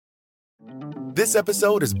This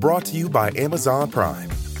episode is brought to you by Amazon Prime.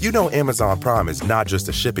 You know Amazon Prime is not just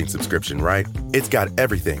a shipping subscription, right? It's got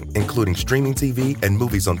everything, including streaming TV and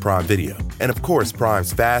movies on Prime Video. And of course,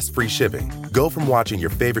 Prime's fast, free shipping. Go from watching your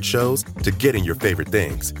favorite shows to getting your favorite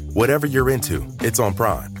things. Whatever you're into, it's on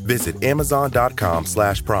Prime. Visit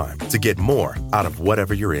amazon.com/Prime to get more out of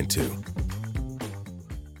whatever you're into.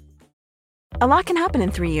 A lot can happen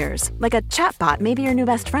in 3 years, like a chatbot may be your new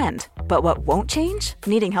best friend. But what won't change?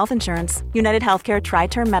 Needing health insurance. United Healthcare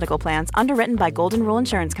Tri-Term Medical Plans, underwritten by Golden Rule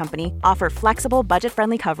Insurance Company, offer flexible,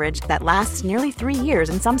 budget-friendly coverage that lasts nearly 3 years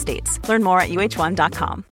in some states. Learn more at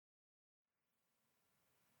uh1.com.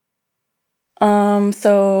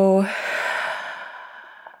 So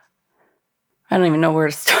I don't even know where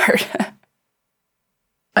to start.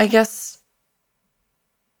 I guess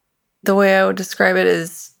the way I would describe it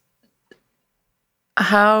is,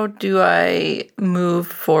 how do I move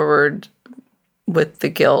forward with the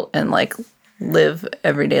guilt and live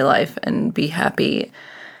everyday life and be happy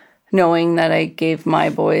knowing that I gave my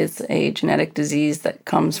boys a genetic disease that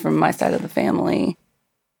comes from my side of the family?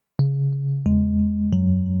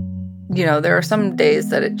 You know, there are some days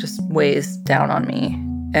that it just weighs down on me,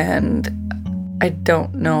 and I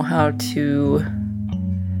don't know how to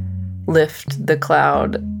lift the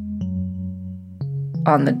cloud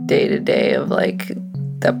on the day-to-day of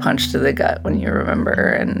that punch to the gut when you remember.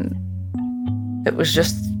 And it was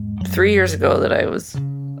just 3 years ago that I was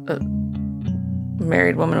a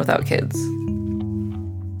married woman without kids.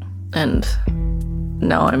 And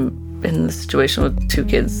now I'm in the situation with 2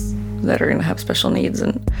 kids that are going to have special needs,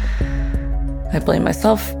 and I blame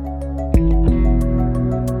myself.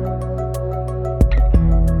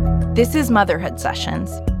 This is Motherhood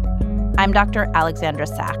Sessions. I'm Dr. Alexandra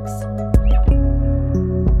Sachs.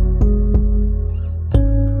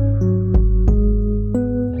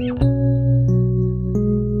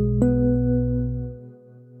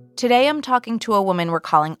 Today I'm talking to a woman we're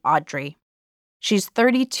calling Audrey. She's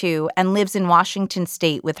 32 and lives in Washington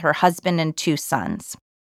State with her husband and 2 sons.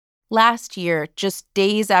 Last year, just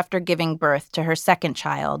days after giving birth to her second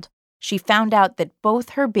child, she found out that both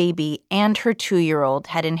her baby and her 2-year-old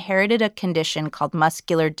had inherited a condition called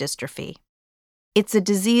muscular dystrophy. It's a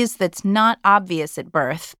disease that's not obvious at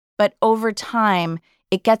birth, but over time,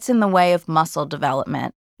 it gets in the way of muscle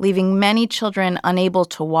development, leaving many children unable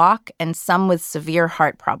to walk and some with severe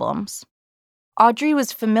heart problems. Audrey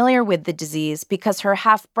was familiar with the disease because her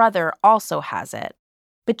half-brother also has it,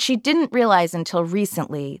 but she didn't realize until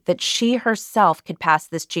recently that she herself could pass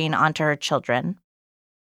this gene on to her children.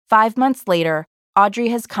 5 months later, Audrey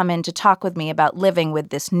has come in to talk with me about living with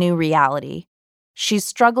this new reality. She's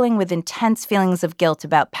struggling with intense feelings of guilt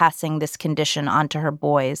about passing this condition on to her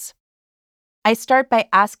boys. I start by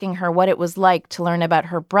asking her what it was like to learn about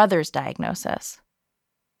her brother's diagnosis.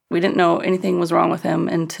 We didn't know anything was wrong with him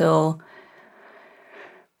until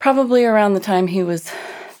probably around the time he was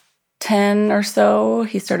 10 or so.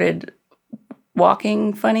 He started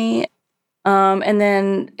walking funny. And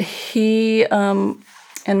then he and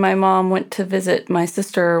my mom went to visit my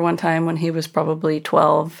sister one time when he was probably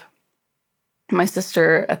 12. My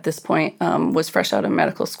sister at this point was fresh out of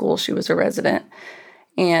medical school. She was a resident.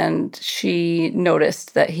 And she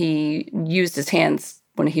noticed that he used his hands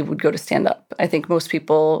when he would go to stand up. I think most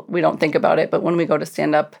people, we don't think about it, but when we go to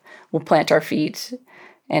stand up, we'll plant our feet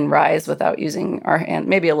and rise without using our hand,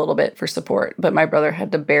 maybe a little bit for support. But my brother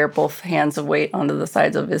had to bear both hands of weight onto the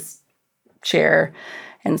sides of his chair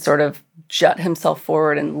and sort of jut himself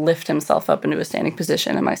forward and lift himself up into a standing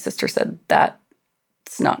position. And my sister said,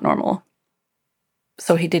 that's not normal.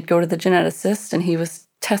 So he did go to the geneticist, and he was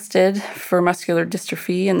tested for muscular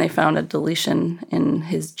dystrophy, and they found a deletion in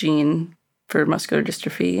his gene for muscular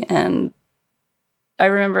dystrophy. And I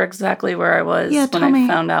remember exactly where I was when I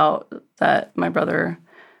found out that my brother...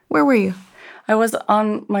 Where were you? I was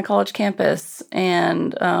on my college campus,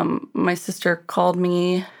 and my sister called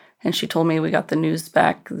me, and she told me we got the news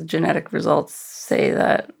back. The genetic results say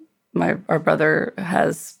that our brother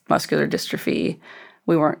has muscular dystrophy.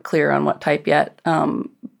 We weren't clear on what type yet,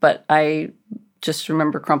 but I just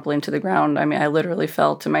remember crumpling to the ground. I mean, I literally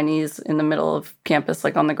fell to my knees in the middle of campus,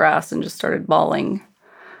 on the grass, and just started bawling.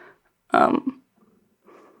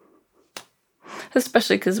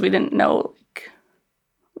 Especially because we didn't know,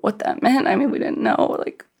 what that meant. I mean, we didn't know,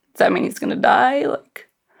 does that mean he's going to die?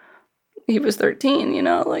 He was 13,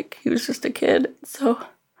 he was just a kid. So,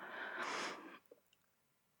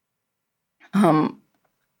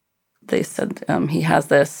 they said he has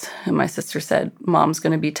this, and my sister said, Mom's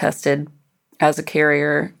going to be tested as a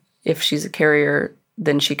carrier. If she's a carrier,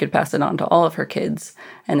 then she could pass it on to all of her kids,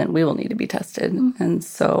 and then we will need to be tested. Mm-hmm. And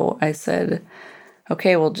so I said,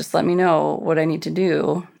 okay, well, just let me know what I need to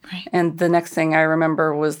do. Right. And the next thing I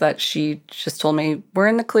remember was that she just told me, we're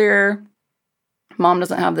in the clear. Mom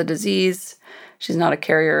doesn't have the disease. She's not a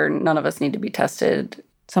carrier. None of us need to be tested.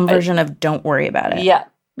 Some version of don't worry about it. Yeah.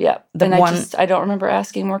 I don't remember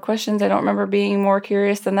asking more questions. I don't remember being more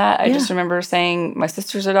curious than that. I just remember saying, my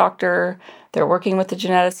sister's a doctor. They're working with the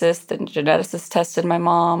geneticist. The geneticist tested my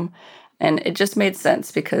mom. And it just made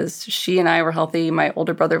sense because she and I were healthy. My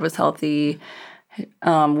older brother was healthy.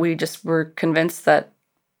 We just were convinced that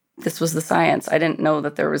this was the science. I didn't know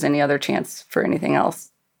that there was any other chance for anything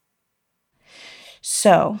else.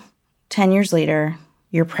 So, 10 years later,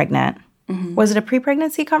 you're pregnant. Mm-hmm. Was it a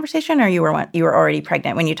pre-pregnancy conversation, or you were already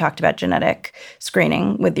pregnant when you talked about genetic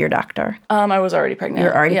screening with your doctor? I was already pregnant. You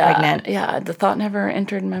were already pregnant. Yeah, the thought never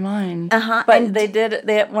entered my mind. Uh-huh. But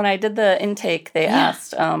when I did the intake, they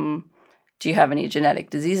asked, do you have any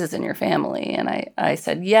genetic diseases in your family? And I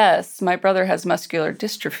said, yes, my brother has muscular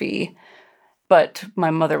dystrophy, but my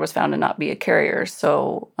mother was found to not be a carrier.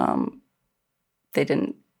 So they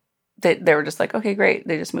were just like, okay, great.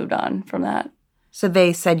 They just moved on from that. So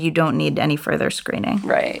they said you don't need any further screening.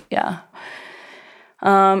 Right, yeah.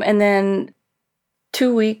 And then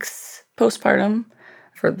 2 weeks postpartum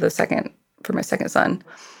for my second son,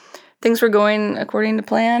 things were going according to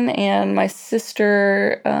plan, and my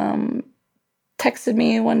sister texted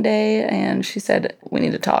me one day, and she said, we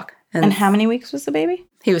need to talk. And how many weeks was the baby?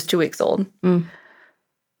 He was 2 weeks old. Mm.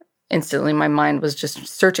 Instantly, my mind was just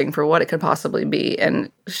searching for what it could possibly be. And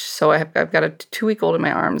so I've got a 2-week-old in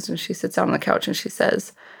my arms, and she sits down on the couch, and she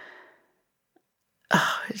says,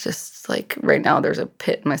 it's just like right now there's a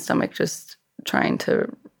pit in my stomach just trying to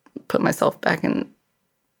put myself back in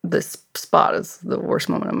this spot. Is the worst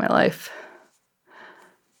moment of my life.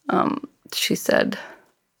 She said,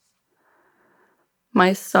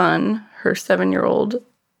 my son, her 7-year-old,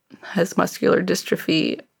 has muscular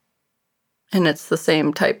dystrophy, and it's the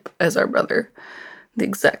same type as our brother, the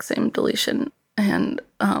exact same deletion. And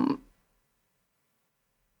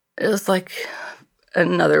it was like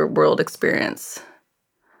another world experience.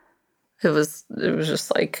 It was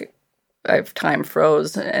just like time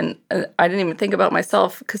froze, and I didn't even think about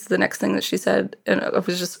myself, because the next thing that she said, and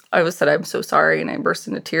I said, I'm so sorry, and I burst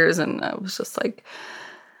into tears, and I was just like,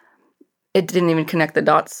 it didn't even connect the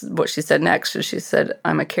dots, what she said next. She said,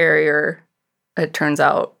 I'm a carrier. It turns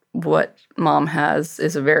out what mom has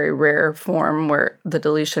is a very rare form where the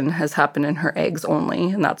deletion has happened in her eggs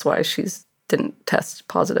only, and that's why she didn't test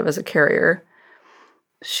positive as a carrier.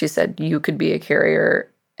 She said, you could be a carrier,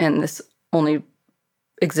 and this only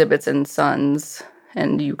exhibits in sons,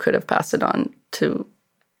 and you could have passed it on to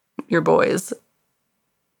your boys.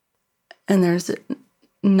 And there's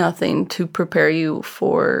nothing to prepare you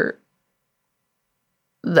for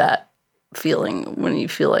that feeling when you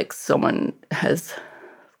feel like someone has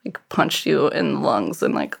punched you in the lungs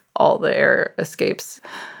and all the air escapes.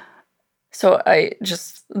 So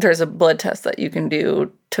there's a blood test that you can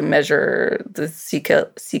do to measure the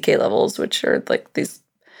CK levels, which are these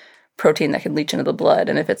protein that can leach into the blood.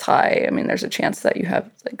 And if it's high, there's a chance that you have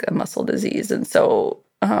a muscle disease. And so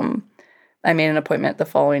I made an appointment the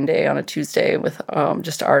following day on a Tuesday with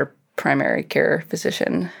just our primary care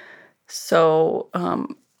physician. So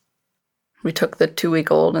we took the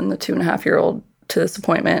 2-week-old and the 2.5-year-old to this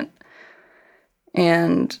appointment,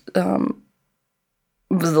 and it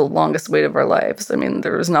was the longest wait of our lives.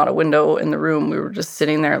 There was not a window in the room. We were just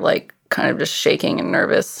sitting there kind of just shaking and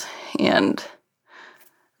nervous, and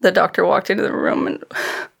the doctor walked into the room, and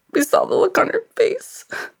we saw the look on her face,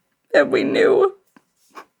 and we knew.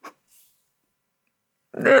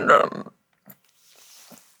 And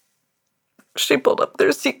she pulled up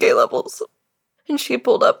their CK levels, and she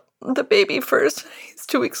pulled up the baby first. He's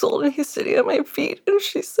 2 weeks old, and he's sitting at my feet, and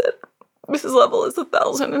she said, Mrs. Level is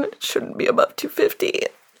 1,000, and it shouldn't be above 250.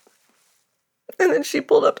 And then she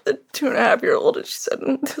pulled up the 2.5-year-old, and she said,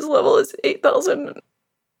 his level is 8,000.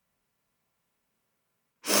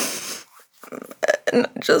 And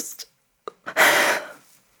it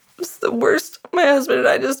was the worst. My husband and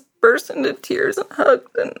I just burst into tears and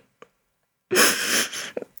hugged, and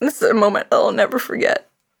this is a moment I'll never forget.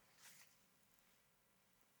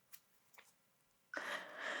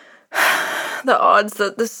 The odds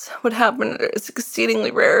that this would happen is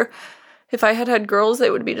exceedingly rare. If I had had girls,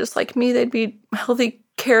 they would be just like me. They'd be healthy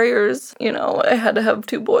carriers. I had to have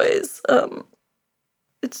 2 boys.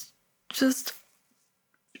 It's just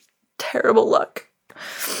terrible luck.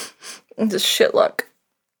 Just shit luck.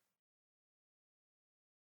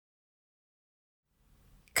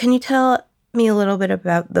 Can you tell me a little bit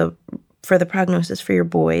about for the prognosis for your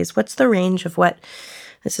boys? What's the range of what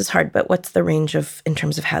this is hard, but what's the range in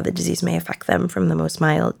terms of how the disease may affect them from the most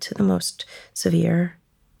mild to the most severe?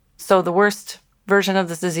 So the worst version of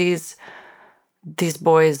this disease, these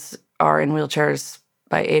boys are in wheelchairs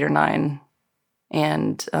by 8 or 9,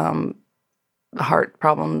 and heart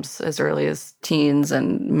problems as early as teens,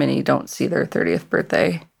 and many don't see their 30th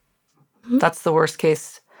birthday. Mm-hmm. That's the worst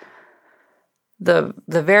case. The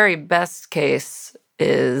very best case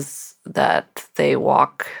is that they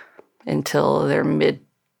walk until their mid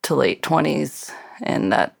to late 20s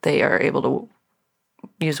and that they are able to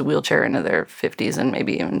use a wheelchair into their 50s and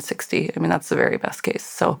maybe even 60. I mean, that's the very best case.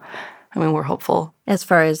 So, I mean, we're hopeful. As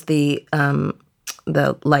far as the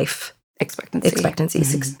life expectancy,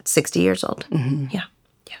 mm-hmm. 60 years old. Mm-hmm. Yeah.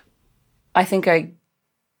 I think I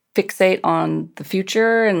fixate on the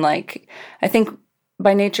future, and like, I think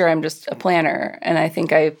by nature I'm just a planner, and I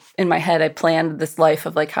think in my head I planned this life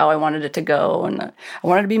of like how I wanted it to go, and I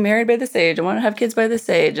wanted to be married by this age, I wanted to have kids by this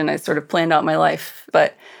age, and I sort of planned out my life.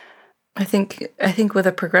 But I think with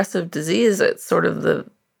a progressive disease, it's sort of the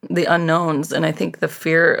unknowns, and I think the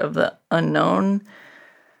fear of the unknown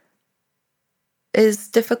is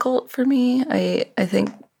difficult for me. I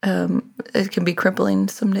think it can be crippling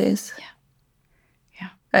some days. Yeah.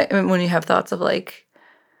 I mean, when you have thoughts of like,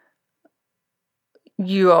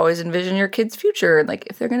 you always envision your kids' future and like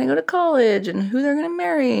if they're going to go to college and who they're going to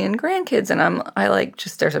marry and grandkids, and I like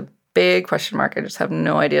just there's a big question mark. I just have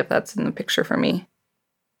no idea if that's in the picture for me.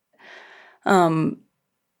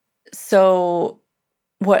 So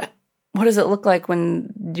what does it look like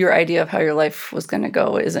when your idea of how your life was going to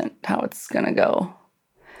go isn't how it's going to go?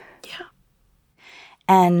 Yeah.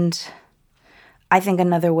 And I think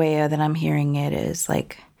another way that I'm hearing it is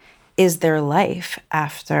like, is there life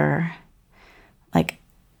after like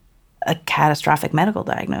a catastrophic medical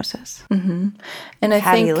diagnosis? Mm-hmm. And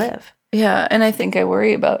how do you live? Yeah. And I think I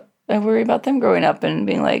worry about them growing up and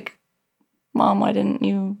being like, Mom, why did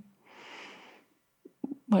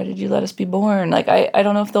you let us be born? Like, I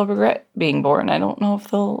don't know if they'll regret being born. I don't know if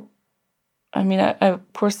they'll, I mean, I of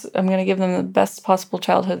course, I'm going to give them the best possible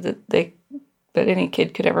childhood that any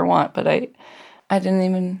kid could ever want. But I didn't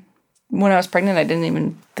even, when I was pregnant, I didn't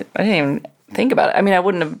even think about it. I mean, I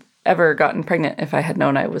wouldn't have ever gotten pregnant if I had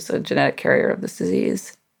known I was a genetic carrier of this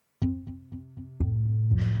disease.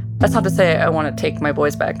 That's not to say I want to take my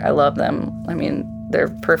boys back. I love them. I mean,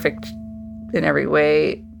 they're perfect in every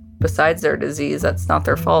way. Besides their disease, that's not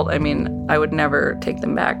their fault. I mean, I would never take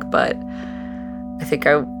them back, but I think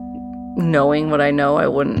knowing what I know, I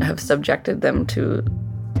wouldn't have subjected them to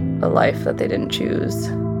a life that they didn't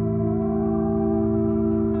choose.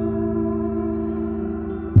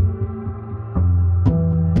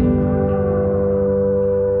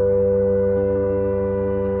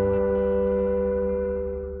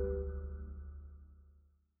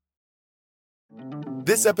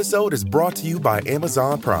 This episode is brought to you by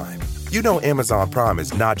Amazon Prime. You know Amazon Prime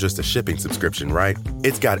is not just a shipping subscription, right?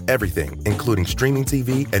 It's got everything, including streaming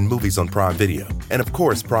TV and movies on Prime Video. And of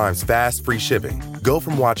course, Prime's fast, free shipping. Go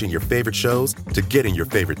from watching your favorite shows to getting your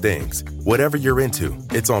favorite things. Whatever you're into,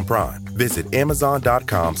 it's on Prime. Visit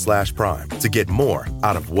Amazon.com/Prime to get more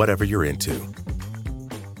out of whatever you're into.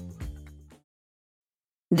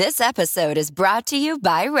 This episode is brought to you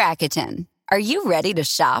by Rakuten. Are you ready to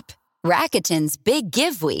shop? Rakuten's Big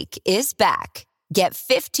Give Week is back. Get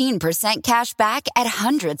 15% cash back at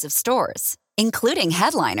hundreds of stores, including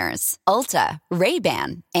headliners, Ulta,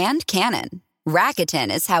 Ray-Ban, and Canon.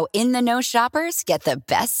 Rakuten is how in-the-know shoppers get the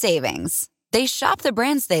best savings. They shop the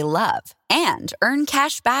brands they love and earn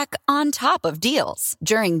cash back on top of deals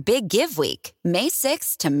during Big Give Week, May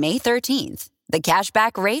 6th to May 13th. The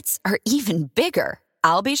cashback rates are even bigger.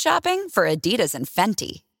 I'll be shopping for Adidas and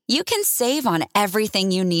Fenty. You can save on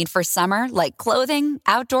everything you need for summer, like clothing,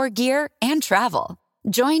 outdoor gear, and travel.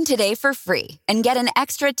 Join today for free and get an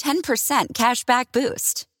extra 10% cashback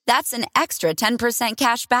boost. That's an extra 10%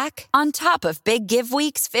 cashback on top of Big Give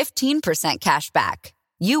Week's 15% cashback.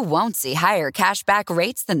 You won't see higher cashback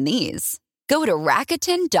rates than these. Go to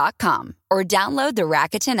Rakuten.com or download the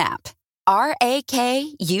Rakuten app.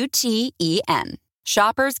 Rakuten.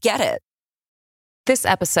 Shoppers get it. This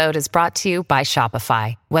episode is brought to you by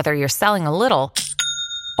Shopify. Whether you're selling a little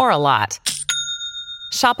or a lot,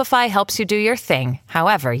 Shopify helps you do your thing,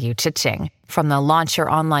 however you cha-ching. From the launch your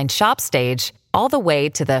online shop stage, all the way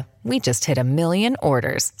to the we just hit 1 million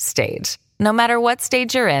orders stage. No matter what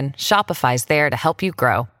stage you're in, Shopify's there to help you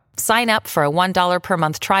grow. Sign up for a $1 per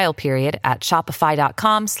month trial period at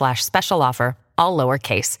shopify.com/special offer, all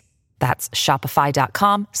lowercase. That's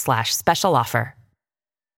shopify.com/special offer.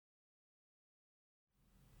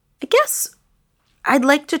 I guess I'd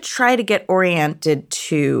like to try to get oriented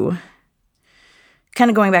to kind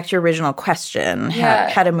of going back to your original question,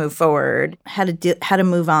 how to move forward, how to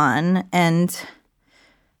move on. And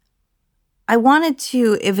I wanted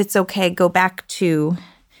to, if it's okay, go back to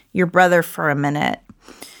your brother for a minute,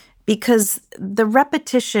 because the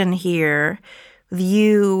repetition here with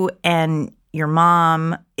you and your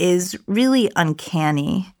mom is really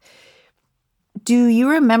uncanny. Do you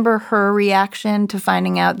remember her reaction to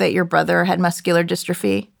finding out that your brother had muscular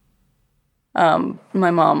dystrophy?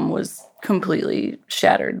 My mom was completely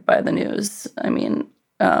shattered by the news. I mean,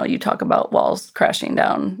 you talk about walls crashing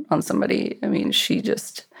down on somebody. I mean, she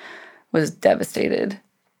just was devastated.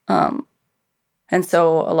 And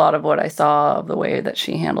so a lot of what I saw of the way that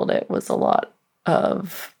she handled it was a lot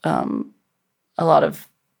of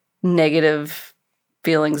negative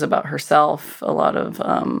feelings about herself, a lot of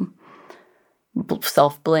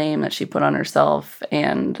self-blame that she put on herself,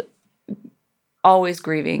 and always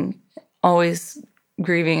grieving.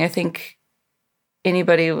 I think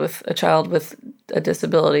anybody with a child with a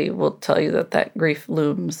disability will tell you that grief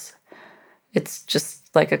looms. It's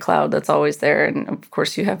just like a cloud that's always there. And of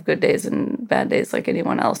course you have good days and bad days like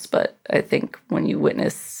anyone else. But I think when you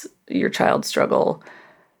witness your child struggle,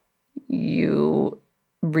 you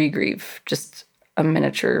re-grieve, just a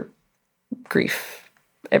miniature grief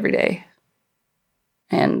every day.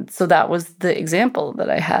 And so that was the example that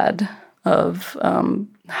I had of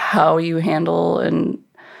how you handle an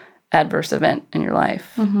adverse event in your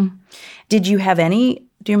life. Mm-hmm. Do you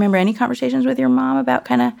remember any conversations with your mom about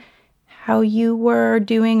kind of how you were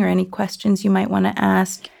doing, or any questions you might want to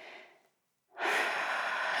ask?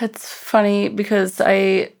 It's funny because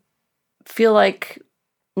I feel like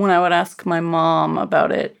when I would ask my mom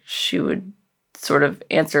about it, she would sort of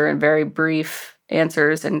answer in very brief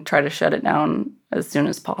answers and try to shut it down as soon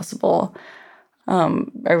as possible.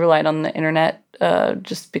 I relied on the internet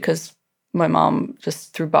just because my mom,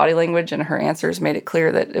 just through body language and her answers, made it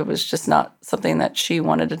clear that it was just not something that she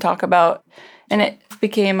wanted to talk about. And it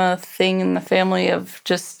became a thing in the family of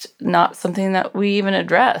just not something that we even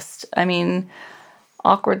addressed. I mean,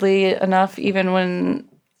 awkwardly enough, even when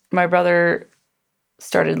my brother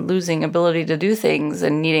started losing ability to do things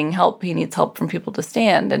and needing help, he needs help from people to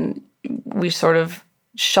stand. And we sort of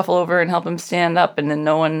shuffle over and help him stand up, and then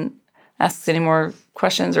no one asks any more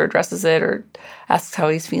questions or addresses it or asks how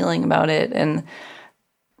he's feeling about it. And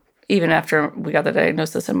even after we got the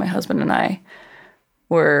diagnosis, and my husband and I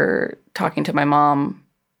were talking to my mom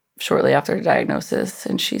shortly after the diagnosis,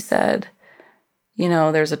 and she said, you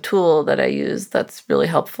know, there's a tool that I use that's really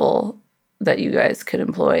helpful that you guys could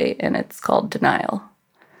employ, and it's called denial.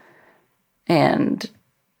 And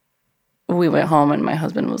we went home, and my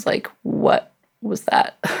husband was like, what was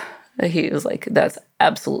that? He was like, that's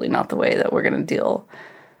absolutely not the way that we're going to deal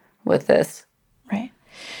with this. Right.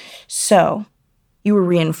 So you were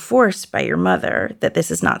reinforced by your mother that this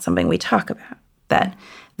is not something we talk about,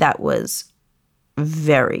 that was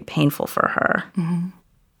very painful for her. Mm-hmm.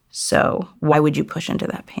 So why would you push into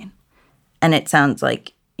that pain? And it sounds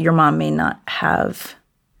like your mom may not have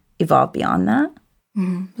evolved beyond that.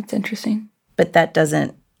 Mm-hmm. That's interesting. But that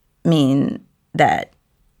doesn't mean that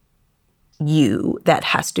that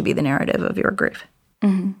has to be the narrative of your grief.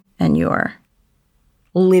 Mm-hmm. And your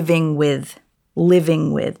living with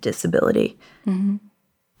disability, mm-hmm.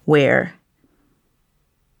 where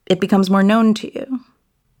it becomes more known to you.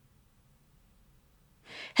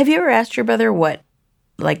 Have you ever asked your brother what,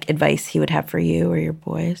 like, advice he would have for you or your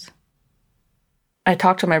boys? I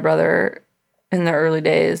talked to my brother in the early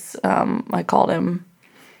days. I called him,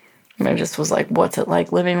 and I just was like, what's it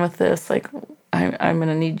like living with this? Like, I'm going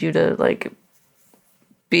to need you to, like,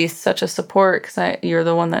 be such a support, because you're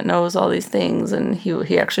the one that knows all these things. And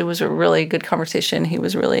he actually was a really good conversation. He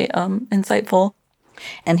was really insightful.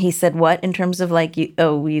 And he said what in terms of, like, you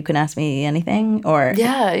can ask me anything? Or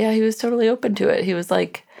Yeah, he was totally open to it. He was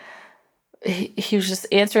like, he was just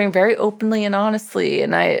answering very openly and honestly.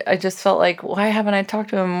 And I just felt like, why haven't I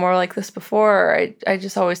talked to him more like this before? I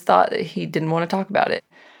just always thought that he didn't want to talk about it.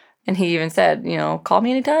 And he even said, you know, call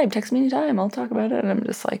me anytime, text me anytime, I'll talk about it. And I'm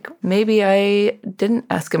just like, maybe I didn't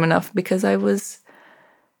ask him enough because I was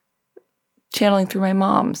channeling through my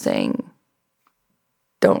mom saying,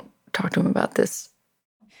 don't talk to him about this.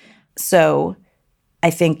 So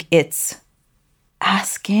I think it's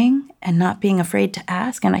asking and not being afraid to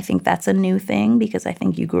ask. And I think that's a new thing, because I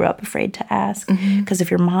think you grew up afraid to ask because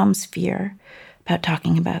of your mom's fear about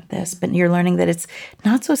talking about this. But you're learning that it's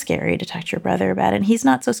not so scary to talk to your brother about it, and he's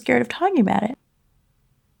not so scared of talking about it.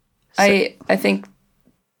 So. I think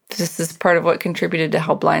this is part of what contributed to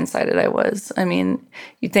how blindsided I was. I mean,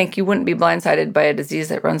 you'd think you wouldn't be blindsided by a disease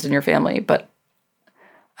that runs in your family, but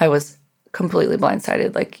I was completely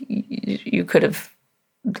blindsided. Like, you could have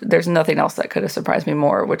there's nothing else that could have surprised me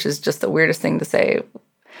more, which is just the weirdest thing to say.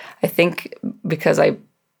 I think because I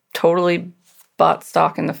totally bought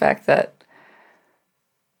stock in the fact that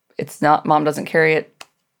it's not, mom doesn't carry it,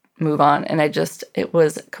 move on. And it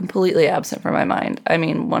was completely absent from my mind. I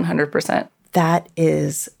mean, 100%. That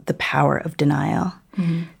is the power of denial.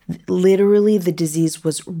 Mm-hmm. Literally, the disease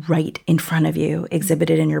was right in front of you,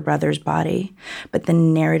 exhibited in your brother's body. But the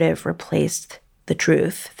narrative replaced the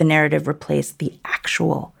truth. The narrative replaced the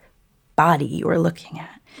actual body you were looking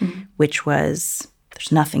at, which was,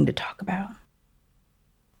 there's nothing to talk about.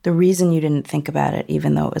 The reason you didn't think about it,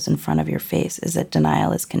 even though it was in front of your face, is that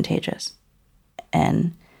denial is contagious.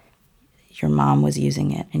 And your mom was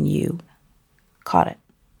using it, and you caught it.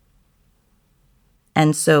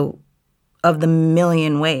 And so, of the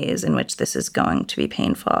million ways in which this is going to be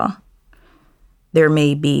painful, there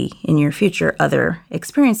may be in your future other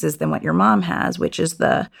experiences than what your mom has, which is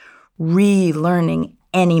the relearning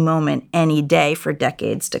any moment, any day for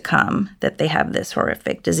decades to come that they have this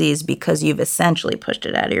horrific disease because you've essentially pushed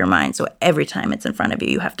it out of your mind. So every time it's in front of you,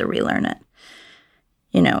 you have to relearn it.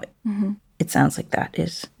 You know, It sounds like that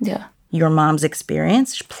is your mom's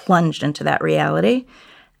experience. She plunged into that reality,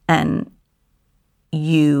 and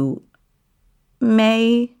you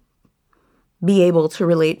may be able to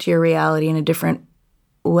relate to your reality in a different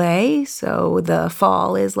way, so the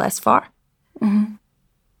fall is less far. Mm-hmm.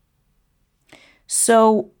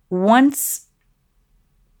 So once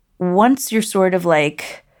you're sort of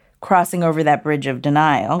like crossing over that bridge of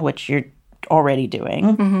denial, which you're already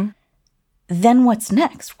doing, then what's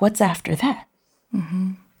next? What's after that?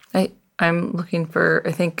 Mm-hmm. I'm looking for,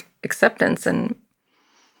 I think, acceptance, and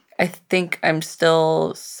I think I'm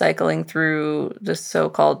still cycling through the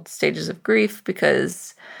so-called stages of grief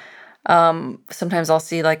because sometimes I'll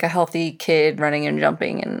see like a healthy kid running and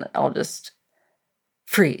jumping and I'll just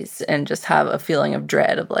freeze and just have a feeling of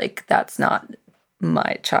dread of like, that's not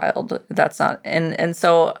my child. That's not, and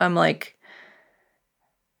so I'm like,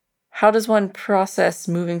 how does one process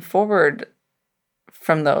moving forward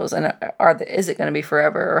from those? And is it going to be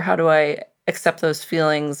forever? Or how do I accept those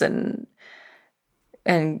feelings and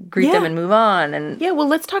greet them and move on? And well,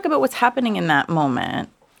 let's talk about what's happening in that moment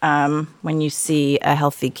when you see a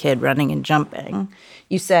healthy kid running and jumping.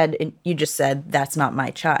 You just said, that's not my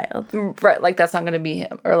child. Right, like that's not going to be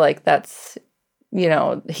him. Or like that's,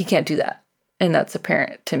 he can't do that. And that's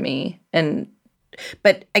apparent to me.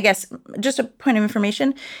 But I guess just a point of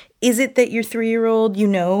information, is it that your 3-year-old,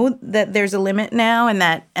 that there's a limit now and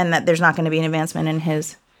that there's not going to be an advancement in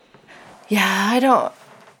his? Yeah,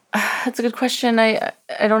 that's a good question. I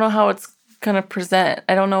don't know how it's going to present.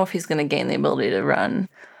 I don't know if he's going to gain the ability to run.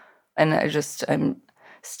 And I'm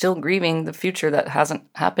still grieving the future that hasn't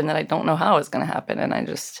happened, that I don't know how it's going to happen. And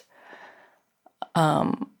it's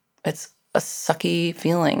a sucky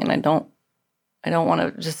feeling. And I don't want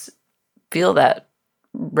to just feel that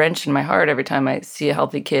wrench in my heart every time I see a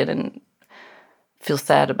healthy kid and feel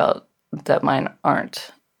sad about that mine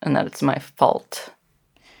aren't and that it's my fault.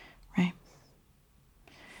 Right.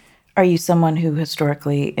 Are you someone who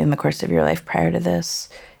historically, in the course of your life prior to this,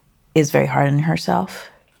 is very hard on herself?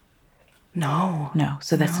 No.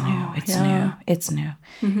 So that's new. It's new.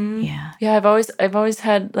 Mm-hmm. Yeah. Yeah, I've always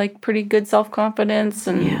had like pretty good self-confidence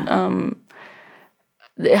and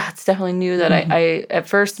it's definitely new that I at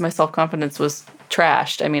first my self-confidence was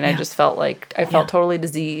trashed. I mean, I just felt like I felt totally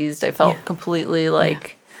diseased. I felt completely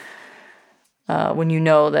like when you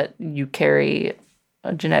know that you carry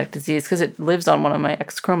a genetic disease because it lives on one of my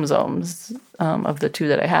X chromosomes of the 2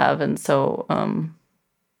 that I have. And so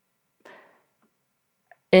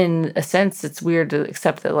in a sense, it's weird to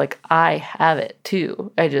accept that like I have it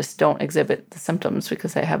too. I just don't exhibit the symptoms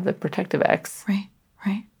because I have the protective X. Right.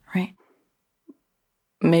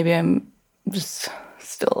 Maybe I'm just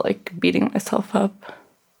still like beating myself up.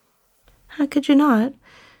 How could you not?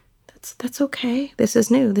 That's okay. This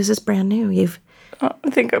is new. This is brand new. I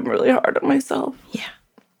think I'm really hard on myself. Yeah.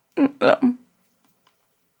 I'm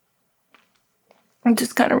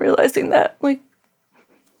just kind of realizing that like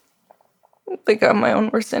I'm my own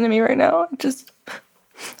worst enemy right now.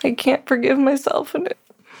 I can't forgive myself, and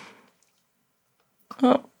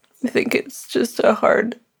I think it's just a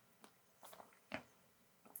hard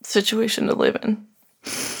situation to live in,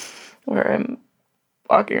 where I'm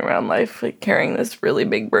walking around life like carrying this really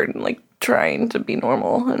big burden, like trying to be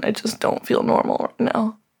normal, and I just don't feel normal right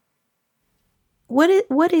now.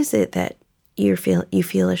 What is it that you feel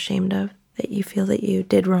ashamed of, that you feel that you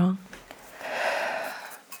did wrong?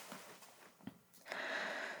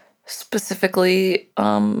 Specifically,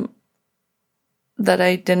 that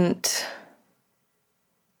I didn't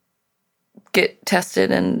get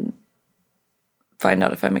tested and find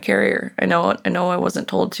out if I'm a carrier. I know I wasn't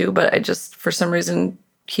told to, but I just, for some reason,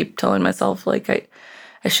 keep telling myself, like,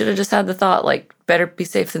 I should have just had the thought, like, better be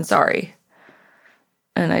safe than sorry.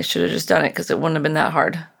 And I should have just done it because it wouldn't have been that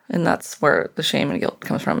hard. And that's where the shame and guilt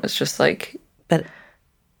comes from. It's just like... But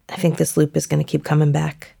I think this loop is going to keep coming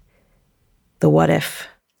back. The what if.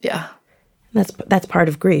 Yeah. That's part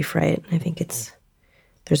of grief, right? I think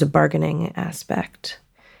there's a bargaining aspect.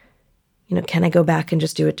 You know, can I go back and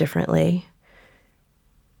just do it differently?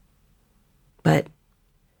 But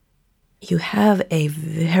you have a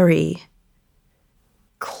very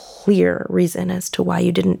clear reason as to why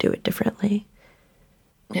you didn't do it differently.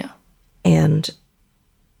 Yeah. And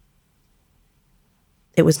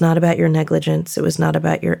it was not about your negligence. It was not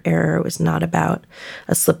about your error. It was not about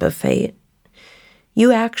a slip of fate.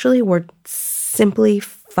 You actually were simply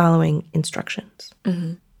following instructions.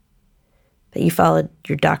 Mm-hmm. That you followed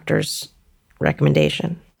your doctor's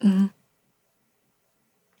recommendation. Mm-hmm.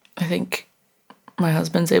 I think my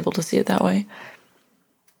husband's able to see it that way.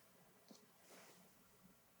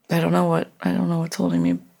 I don't know what's holding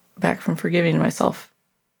me back from forgiving myself.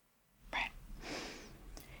 Right.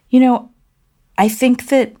 You know, I think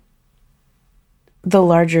that the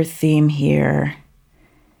larger theme here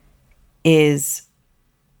is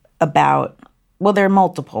about, well, there are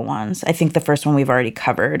multiple ones. I think the first one we've already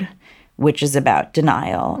covered, which is about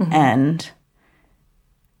denial. Mm-hmm. And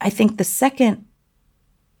I think the second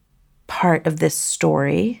part of this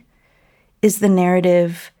story is the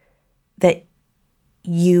narrative that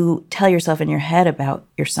you tell yourself in your head about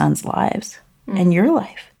your son's lives and your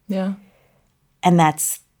life. Yeah. And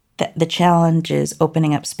that's the challenge is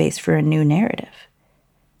opening up space for a new narrative.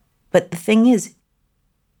 But the thing is,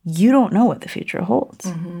 you don't know what the future holds.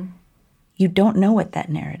 Mm-hmm. You don't know what that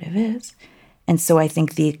narrative is. And so I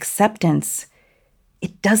think the acceptance,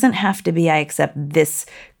 it doesn't have to be, I accept this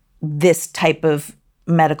type of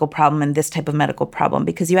medical problem and this type of medical problem,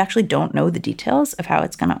 because you actually don't know the details of how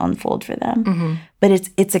it's going to unfold for them. Mm-hmm.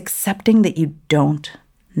 But it's accepting that you don't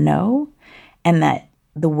know, and that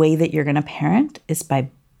the way that you're going to parent is by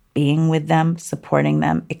being with them, supporting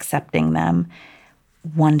them, accepting them,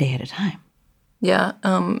 one day at a time. Yeah,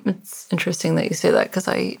 it's interesting that you say that, because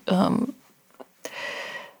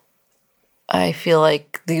I feel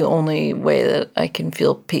like the only way that I can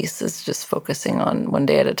feel peace is just focusing on one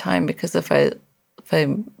day at a time, because if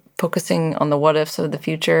I'm focusing on the what ifs of the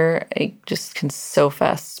future, I just can so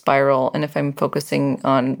fast spiral. And if I'm focusing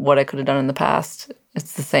on what I could have done in the past,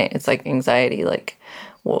 it's the same. It's like anxiety, like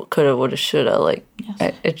what coulda, woulda, shoulda. Like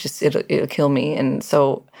yes. It'll kill me. And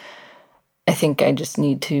so I think I just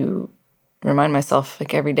need to remind myself,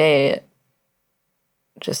 like, every day,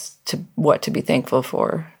 just to be thankful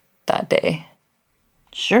for that day.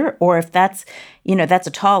 Sure. Or if that's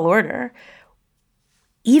a tall order,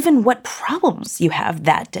 even what problems you have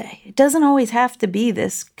that day. It doesn't always have to be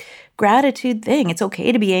this gratitude thing. It's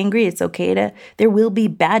okay to be angry. It's okay there will be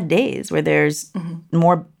bad days where there's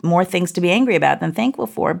more things to be angry about than thankful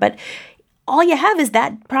for. But all you have is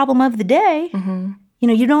that problem of the day. Mm-hmm. You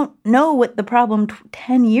know, you don't know what the problem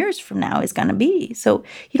 10 years from now is going to be. So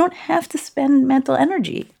you don't have to spend mental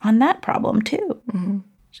energy on that problem too. Mm-hmm.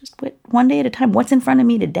 Just one day at a time. What's in front of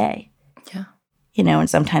me today? Yeah. You know, and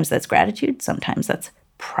sometimes that's gratitude. Sometimes that's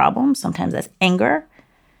problem. Sometimes that's anger.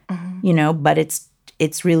 Mm-hmm. You know, but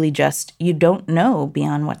it's really just, you don't know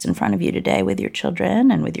beyond what's in front of you today with your children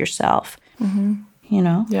and with yourself. Mm-hmm. You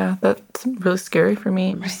know? Yeah, that's really scary for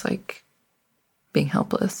me. Right. Just like being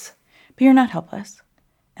helpless. But you're not helpless.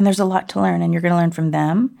 And there's a lot to learn, and you're going to learn from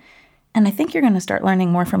them. And I think you're going to start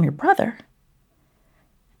learning more from your brother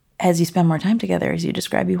as you spend more time together, as you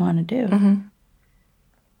describe you want to do. Mm-hmm.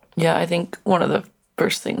 Yeah, I think one of the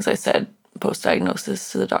first things I said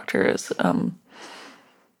post-diagnosis to the doctor is,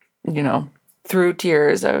 through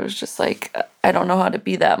tears, I was just like, I don't know how to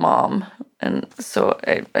be that mom. And so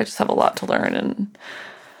I just have a lot to learn, and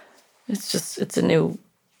it's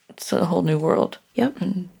a whole new world. Yep.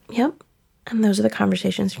 Yep. And those are the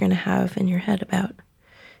conversations you're going to have in your head about,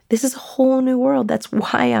 this is a whole new world. That's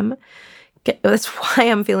why I'm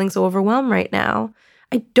feeling so overwhelmed right now.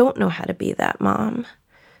 I don't know how to be that mom.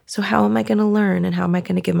 So how am I going to learn, and how am I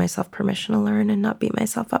going to give myself permission to learn and not beat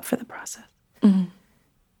myself up for the process? Mm-hmm.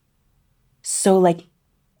 So like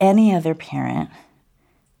any other parent,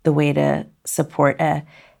 the way to support a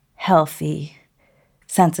healthy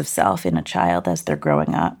sense of self in a child as they're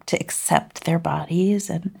growing up, to accept their bodies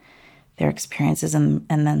and their experiences and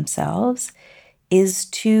themselves, is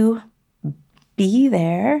to be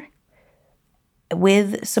there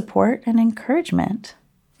with support and encouragement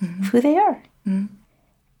of who they are. Mm-hmm.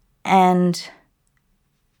 And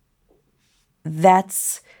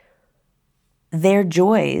that's their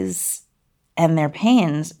joys and their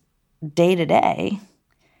pains day to day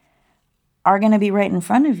are going to be right in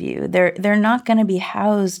front of you. They're not going to be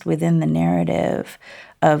housed within the narrative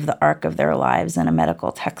of the arc of their lives in a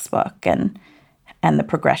medical textbook and the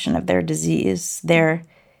progression of their disease.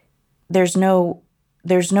 There's no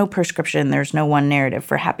prescription, there's no one narrative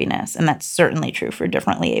for happiness, and that's certainly true for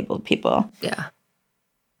differently abled people. Yeah.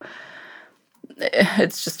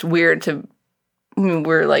 It's just weird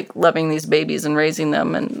we're like loving these babies and raising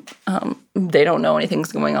them, and they don't know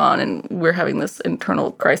anything's going on, and we're having this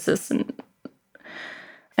internal crisis,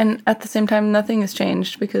 and at the same time, nothing has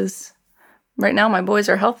changed because right now my boys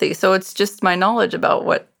are healthy. So it's just my knowledge about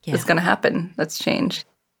what is going to happen that's changed.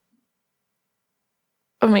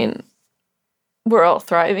 I mean, we're all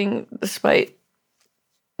thriving despite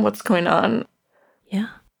what's going on. Yeah.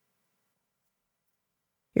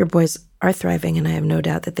 Your boys are thriving, and I have no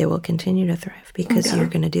doubt that they will continue to thrive because you're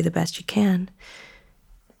going to do the best you can.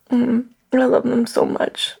 I love them so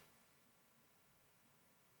much.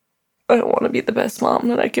 I want to be the best mom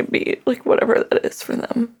that I can be, like whatever that is for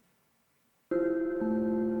them.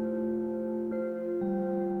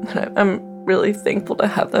 And I'm really thankful to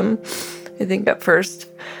have them. I think at first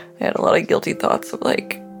I had a lot of guilty thoughts of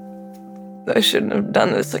like, I shouldn't have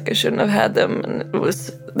done this, like I shouldn't have had them, and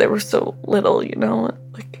they were so little, you know,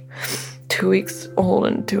 like 2 weeks old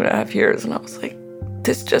and 2.5 years, and I was like,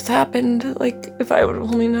 this just happened, like if I would have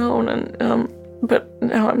only known, and but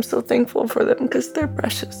now I'm so thankful for them because they're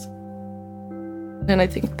precious. And I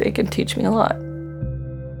think they can teach me a lot.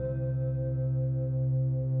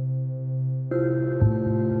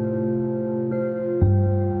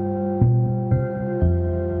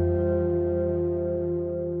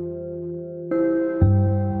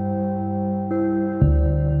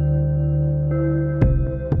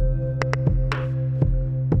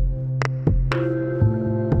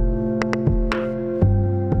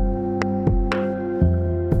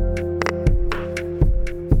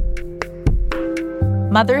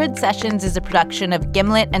 Motherhood Sessions is a production of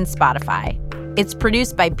Gimlet and Spotify. It's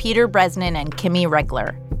produced by Peter Bresnan and Kimmy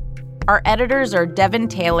Regler. Our editors are Devin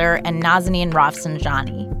Taylor and Nazanin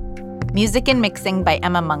Rafsanjani. Music and mixing by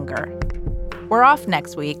Emma Munger. We're off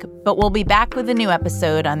next week, but we'll be back with a new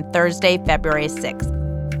episode on Thursday, February 6th.